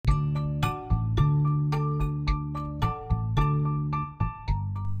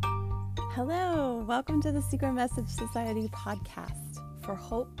Hello, welcome to the Secret Message Society podcast for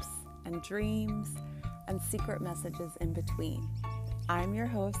hopes and dreams and secret messages in between. I'm your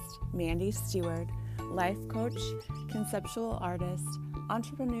host, Mandy Stewart, life coach, conceptual artist,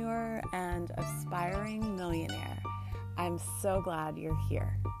 entrepreneur, and aspiring millionaire. I'm so glad you're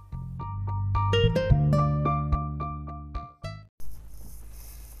here.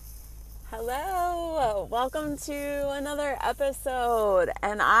 Hello, welcome to another episode,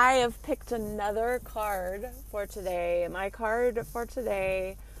 and I have picked another card for today. My card for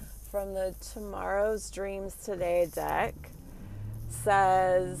today from the Tomorrow's Dreams Today deck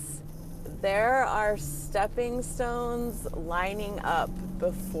says, there are stepping stones lining up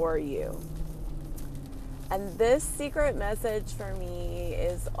before you. And this secret message for me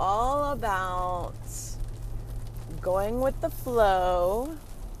is all about going with the flow.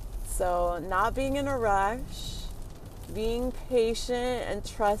 So not being in a rush, being patient and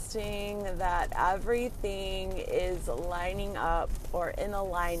trusting that everything is lining up or in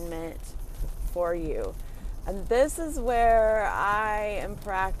alignment for you. And this is where I am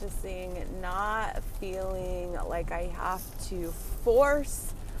practicing not feeling like I have to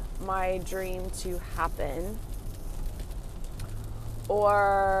force my dream to happen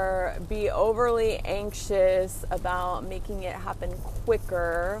or be overly anxious about making it happen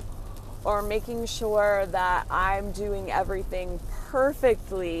quicker, or making sure that I'm doing everything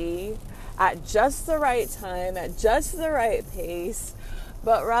perfectly at just the right time, at just the right pace,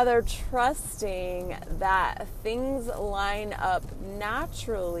 but rather trusting that things line up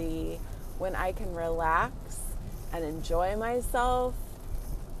naturally when I can relax and enjoy myself,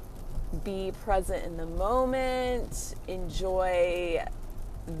 be present in the moment, enjoy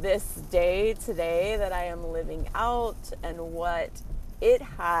this day today that I am living out and what it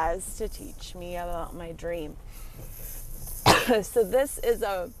has to teach me about my dream. So this is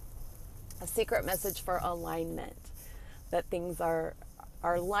a secret message for alignment, that things are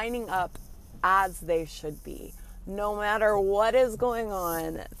lining up as they should be. No matter what is going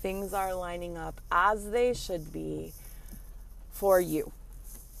on, things are lining up as they should be for you.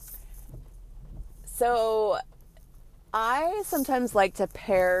 So I sometimes like to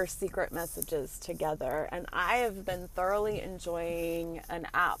pair secret messages together, and I have been thoroughly enjoying an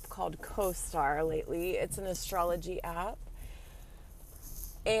app called CoStar lately. It's an astrology app,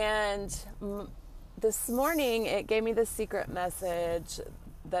 and this morning it gave me the secret message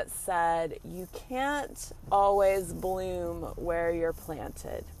that said, you can't always bloom where you're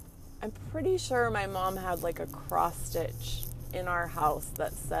planted. I'm pretty sure my mom had like a cross stitch in our house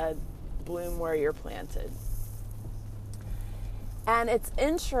that said, bloom where you're planted. And it's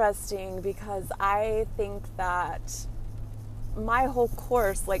interesting because I think that my whole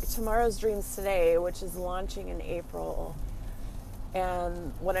course, like Tomorrow's Dreams Today, which is launching in April,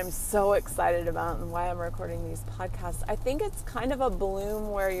 and what I'm so excited about and why I'm recording these podcasts, I think it's kind of a bloom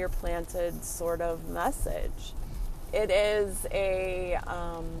where you're planted sort of message. It is a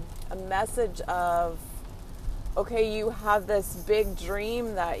message of, okay, you have this big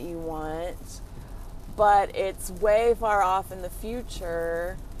dream that you want, but it's way far off in the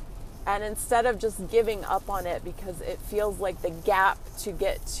future, and instead of just giving up on it because it feels like the gap to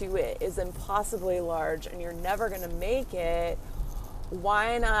get to it is impossibly large and you're never going to make it,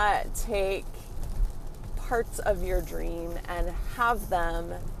 why not take parts of your dream and have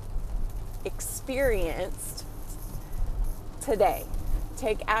them experienced today?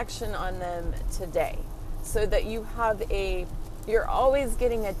 Take action on them today so that you're always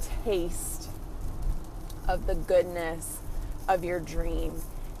getting a taste of the goodness of your dream,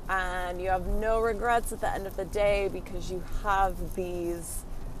 and you have no regrets at the end of the day because you have these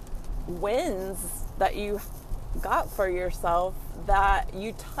wins that you got for yourself, that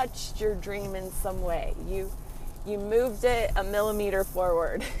you touched your dream in some way. You moved it a millimeter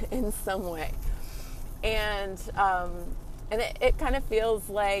forward in some way, and it kind of feels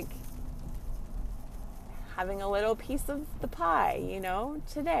like having a little piece of the pie,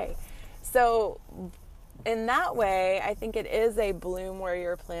 today. So in that way, I think it is a bloom where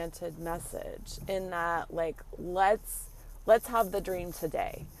you're planted message, in that, like, let's have the dream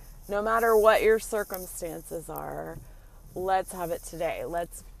today. No matter what your circumstances are, let's have it today.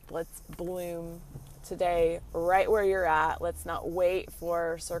 Let's bloom today right where you're at. Let's not wait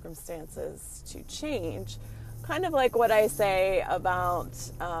for circumstances to change. Kind of like what I say about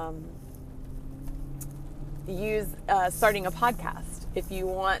starting a podcast. If you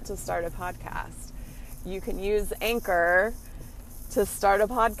want to start a podcast, you can use Anchor to start a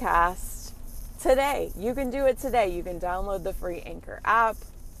podcast today. You can do it today. You can download the free Anchor app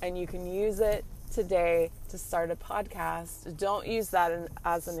and you can use it today to start a podcast, don't use that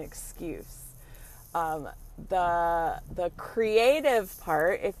as an excuse. The creative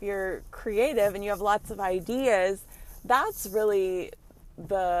part, if you're creative and you have lots of ideas, that's really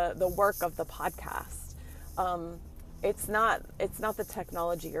the work of the podcast. It's not the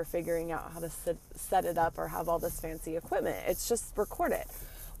technology you're figuring out how to set it up or have all this fancy equipment. It's just record it.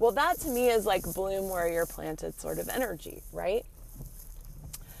 Well, that to me is like bloom where you're planted sort of energy, right?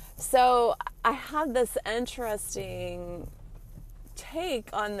 So I had this interesting take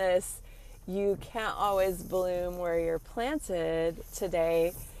on this. You can't always bloom where you're planted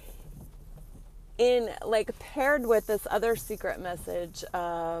today, in like paired with this other secret message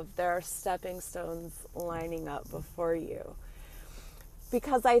of there are stepping stones lining up before you.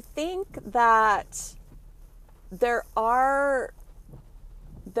 Because I think that there are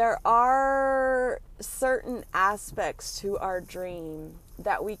certain aspects to our dream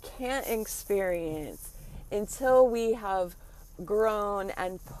that we can't experience until we have grown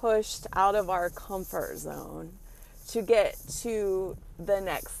and pushed out of our comfort zone to get to the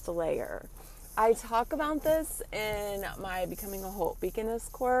next layer. I talk about this in my Becoming a Hope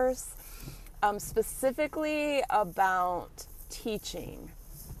Beaconess course, specifically about teaching.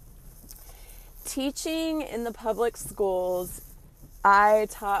 Teaching in the public schools, I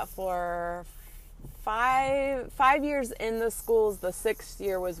taught for five years in the schools. The 6th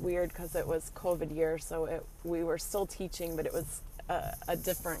year was weird because it was COVID year, so we were still teaching, but it was a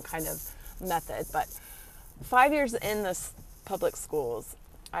different kind of method. But 5 years in the public schools,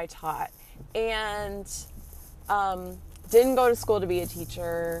 I taught, and didn't go to school to be a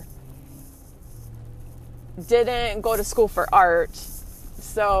teacher, didn't go to school for art,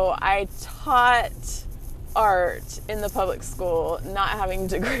 so I taught art in the public school, not having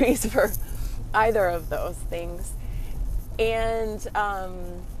degrees for either of those things. And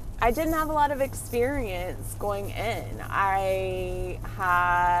I didn't have a lot of experience going in. I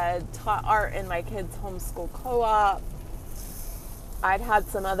had taught art in my kids' homeschool co-op. I'd had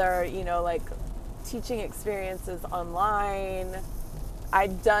some other, like teaching experiences online.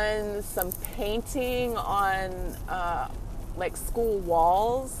 I'd done some painting on like school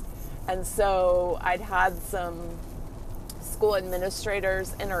walls. And so I'd had some school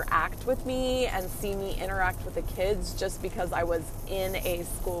administrators interact with me and see me interact with the kids just because I was in a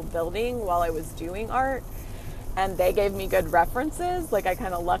school building while I was doing art. And they gave me good references. Like I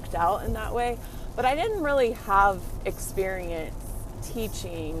kind of lucked out in that way. But I didn't really have experience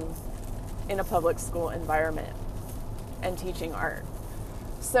teaching in a public school environment and teaching art.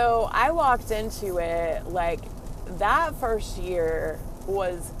 So I walked into it like that first year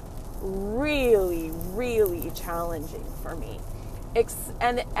was really, really challenging for me.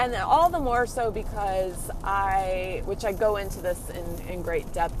 And all the more so because which I go into this in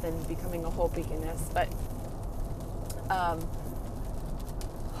great depth in Becoming a Hope Beaconess, but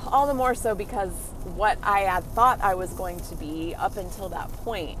all the more so because what I had thought I was going to be up until that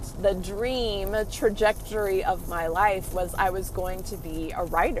point, the dream trajectory of my life was I was going to be a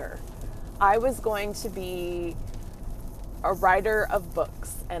writer. I was going to be a writer of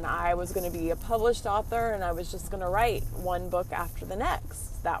books, and I was going to be a published author, and I was just going to write one book after the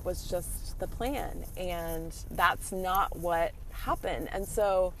next. That was just the plan, and that's not what happened. And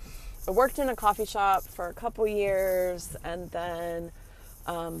so I worked in a coffee shop for a couple years, and then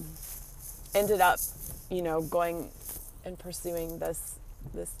ended up, going and pursuing this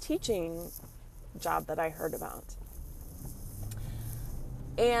teaching job that I heard about.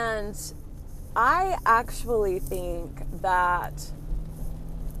 And I actually think that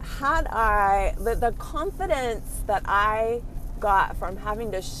the confidence that I got from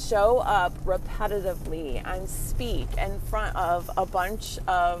having to show up repetitively and speak in front of a bunch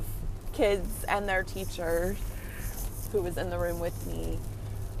of kids and their teachers who was in the room with me,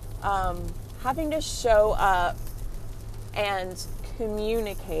 having to show up and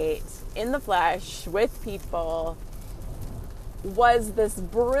communicate in the flesh with people was this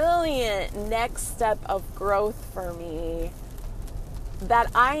brilliant next step of growth for me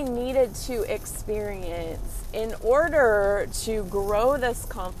that I needed to experience in order to grow this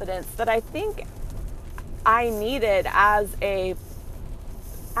confidence that I think I needed as an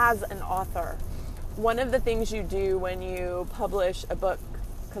author. One of the things you do when you publish a book,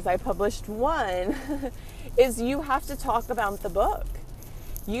 because I published one, is you have to talk about the book.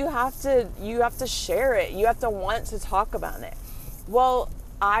 You have to share it. You have to want to talk about it. Well,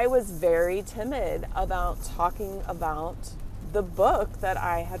 I was very timid about talking about the book that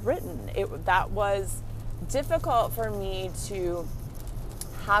I had written. That was difficult for me to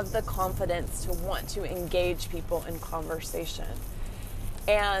have the confidence to want to engage people in conversation.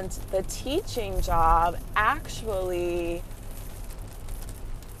 And the teaching job actually,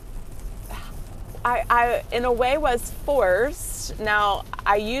 I in a way was forced. Now,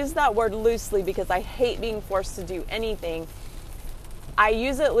 I use that word loosely because I hate being forced to do anything. I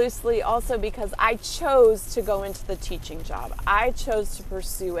use it loosely also because I chose to go into the teaching job. I chose to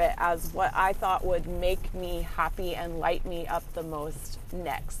pursue it as what I thought would make me happy and light me up the most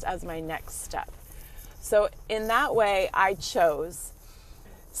next, as my next step. So in that way, I chose.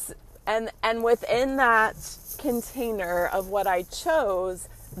 And within that container of what I chose,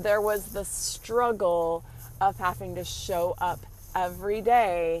 there was the struggle of having to show up every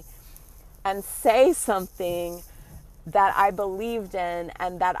day and say something that I believed in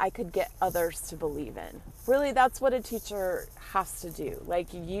and that I could get others to believe in. Really, that's what a teacher has to do. Like,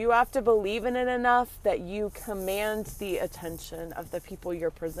 you have to believe in it enough that you command the attention of the people you're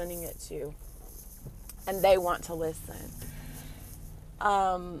presenting it to, and they want to listen.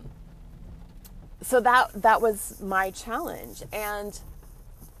 So that was my challenge. And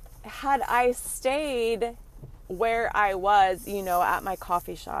had I stayed where I was, at my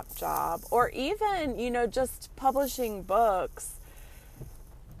coffee shop job, or even, just publishing books,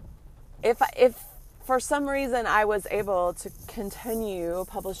 if for some reason I was able to continue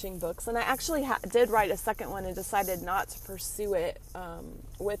publishing books, and I actually did write a second one and decided not to pursue it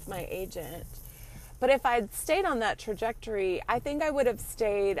with my agent. But if I'd stayed on that trajectory, I think I would have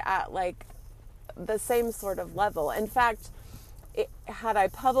stayed at like the same sort of level. In fact, had I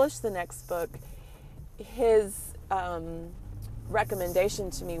published the next book, his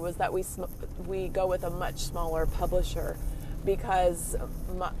recommendation to me was that we go with a much smaller publisher, because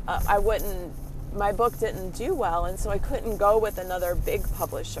my book didn't do well, and so I couldn't go with another big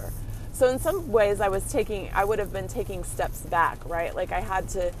publisher. So in some ways I would have been taking steps back, right? Like, I had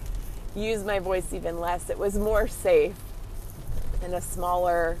to use my voice even less. It was more safe in a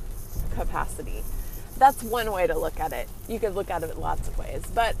smaller capacity. That's one way to look at it. You could look at it lots of ways.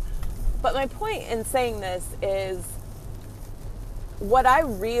 But my point in saying this is, what I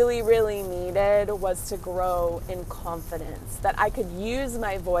really, really needed was to grow in confidence, that I could use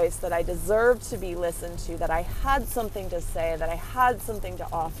my voice, that I deserved to be listened to, that I had something to say, that I had something to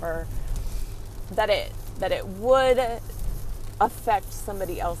offer, that it would affect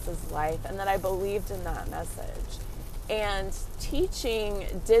somebody else's life, and that I believed in that message. And teaching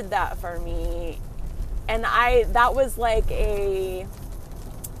did that for me. And that was like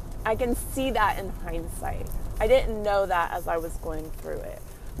I can see that in hindsight. I didn't know that as I was going through it.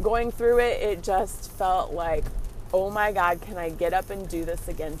 Going through it, it just felt like, oh my God, can I get up and do this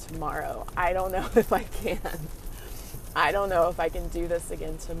again tomorrow? I don't know if I can. I don't know if I can do this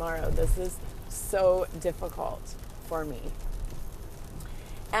again tomorrow. This is so difficult for me.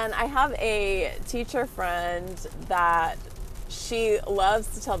 And I have a teacher friend that she loves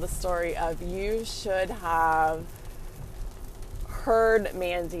to tell the story of, you should have heard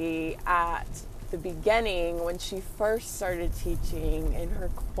Mandy at the beginning when she first started teaching, in her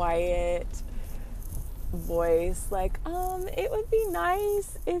quiet voice, like, it would be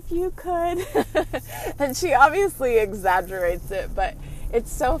nice if you could. And she obviously exaggerates it, but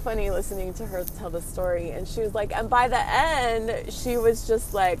it's so funny listening to her tell the story. And she was like, and by the end, she was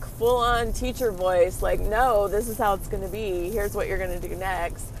just like full on teacher voice, like, no, this is how it's going to be. Here's what you're going to do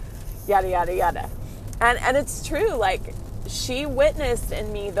next. Yada, yada, yada. And it's true. Like, she witnessed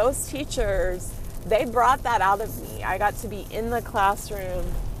in me, those teachers, they brought that out of me. I got to be in the classroom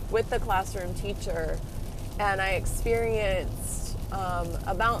with the classroom teacher, and I experienced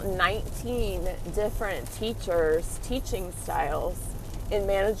about 19 different teachers' teaching styles in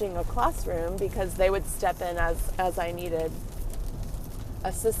managing a classroom, because they would step in as I needed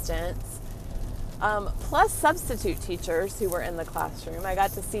assistance. Plus substitute teachers who were in the classroom. I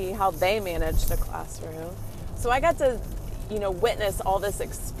got to see how they managed a classroom. So I got to, witness all this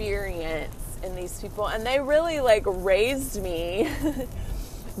experience in these people, and they really raised me.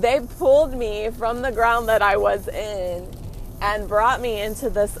 They pulled me from the ground that I was in and brought me into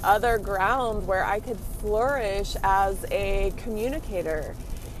this other ground where I could flourish as a communicator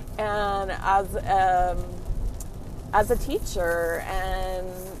and as a teacher, and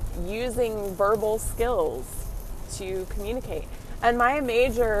using verbal skills to communicate. And my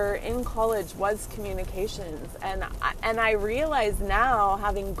major in college was communications, and I realize now,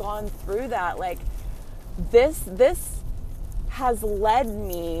 having gone through that, this has led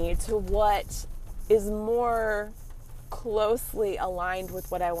me to what is more closely aligned with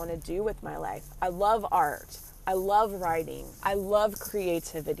what I want to do with my life. I love art. I love writing. I love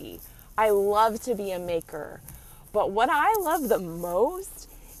creativity. I love to be a maker. But what I love the most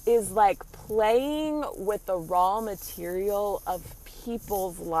is like playing with the raw material of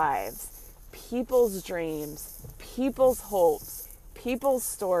people's lives, people's dreams, people's hopes, people's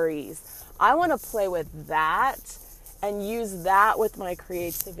stories. I want to play with that and use that with my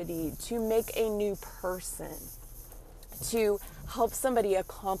creativity to make a new person, to help somebody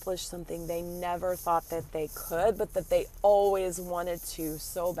accomplish something they never thought that they could, but that they always wanted to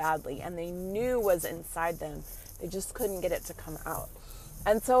so badly, and they knew was inside them. They just couldn't get it to come out.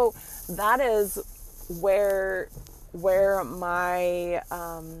 And so that is where my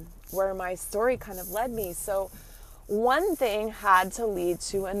story kind of led me. So one thing had to lead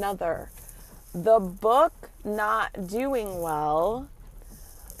to another. The book not doing well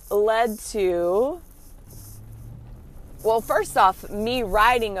led to, well, first off, me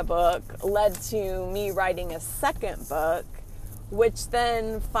writing a book led to me writing a second book, which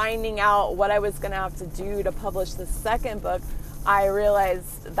then finding out what I was going to have to do to publish the second book, I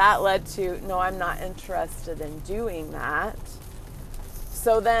realized that led to, no, I'm not interested in doing that.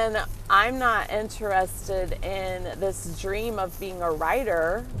 So then I'm not interested in this dream of being a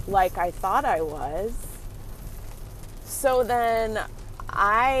writer like I thought I was. So then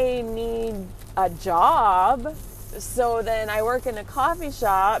I need a job. So then I work in a coffee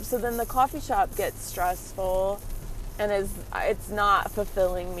shop. So then the coffee shop gets stressful and it's not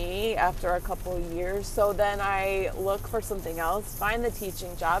fulfilling me after a couple of years. So then I look for something else, find the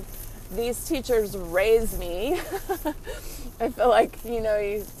teaching job. These teachers raise me. I feel like,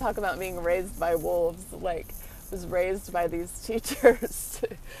 you talk about being raised by wolves, like I was raised by these teachers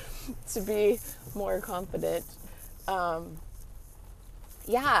to be more confident. And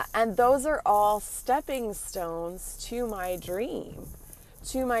those are all stepping stones to my dream.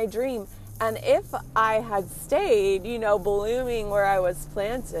 And if I had stayed, blooming where I was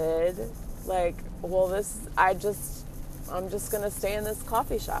planted, like, well, I'm just going to stay in this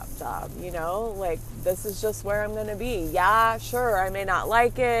coffee shop job, like this is just where I'm going to be. Yeah, sure. I may not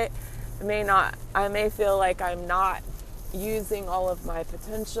like it. I may feel like I'm not using all of my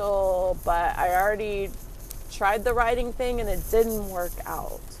potential, but I already tried the writing thing and it didn't work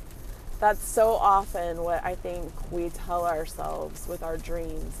out. That's so often what I think we tell ourselves with our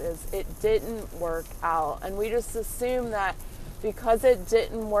dreams is it didn't work out. And we just assume that because it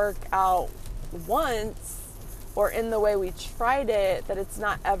didn't work out once or in the way we tried it, that it's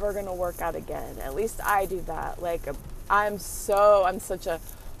not ever going to work out again. At least I do that. Like I'm such a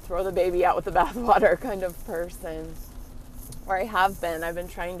throw the baby out with the bathwater kind of person. Or I have been. I've been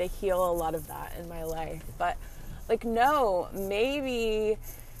trying to heal a lot of that in my life. But no, maybe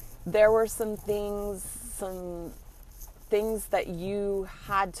there were some things that you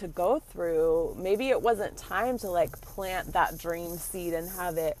had to go through. Maybe it wasn't time to plant that dream seed and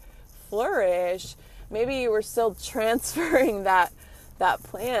have it flourish. Maybe you were still transferring that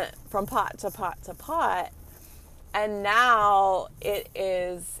plant from pot to pot to pot. And now it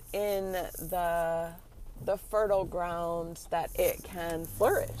is in the fertile ground that it can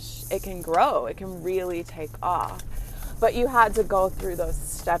flourish. It can grow. It can really take off. But you had to go through those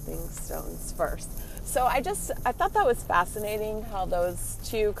stepping stones first. So I thought that was fascinating how those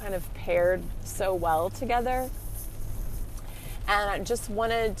two kind of paired so well together. And I just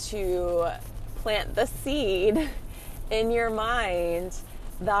wanted to plant the seed in your mind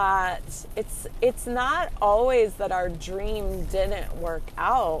that it's not always that our dream didn't work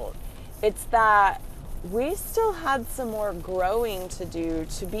out. It's that we still had some more growing to do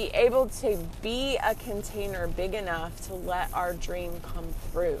to be able to be a container big enough to let our dream come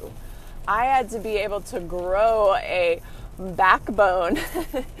through. I had to be able to grow a backbone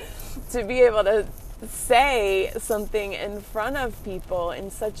to be able to say something in front of people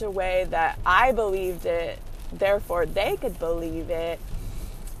in such a way that I believed it, therefore they could believe it.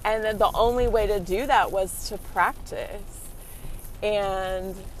 And then the only way to do that was to practice.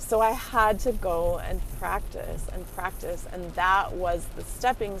 And so I had to go and practice, and that was the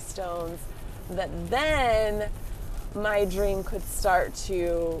stepping stones that then my dream could start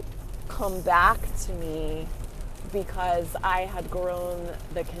to come back to me because I had grown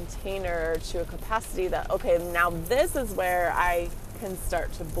the container to a capacity that, okay, now this is where I can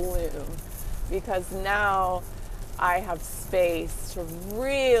start to bloom because now I have space to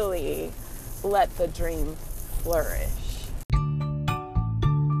really let the dream flourish.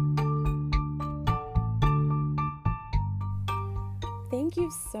 Thank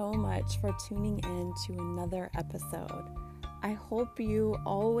you so much for tuning in to another episode. I hope you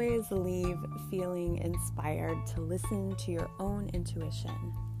always leave feeling inspired to listen to your own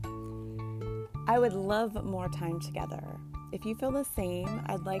intuition. I would love more time together. If you feel the same,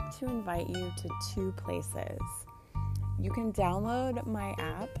 I'd like to invite you to 2 places. You can download my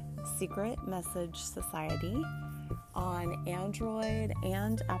app, Secret Message Society, on Android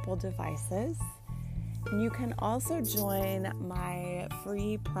and Apple devices. And you can also join my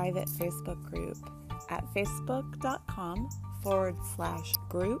free private Facebook group at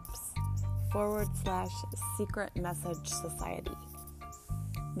facebook.com/groups/Secret Message Society.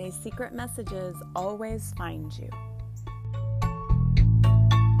 May secret messages always find you.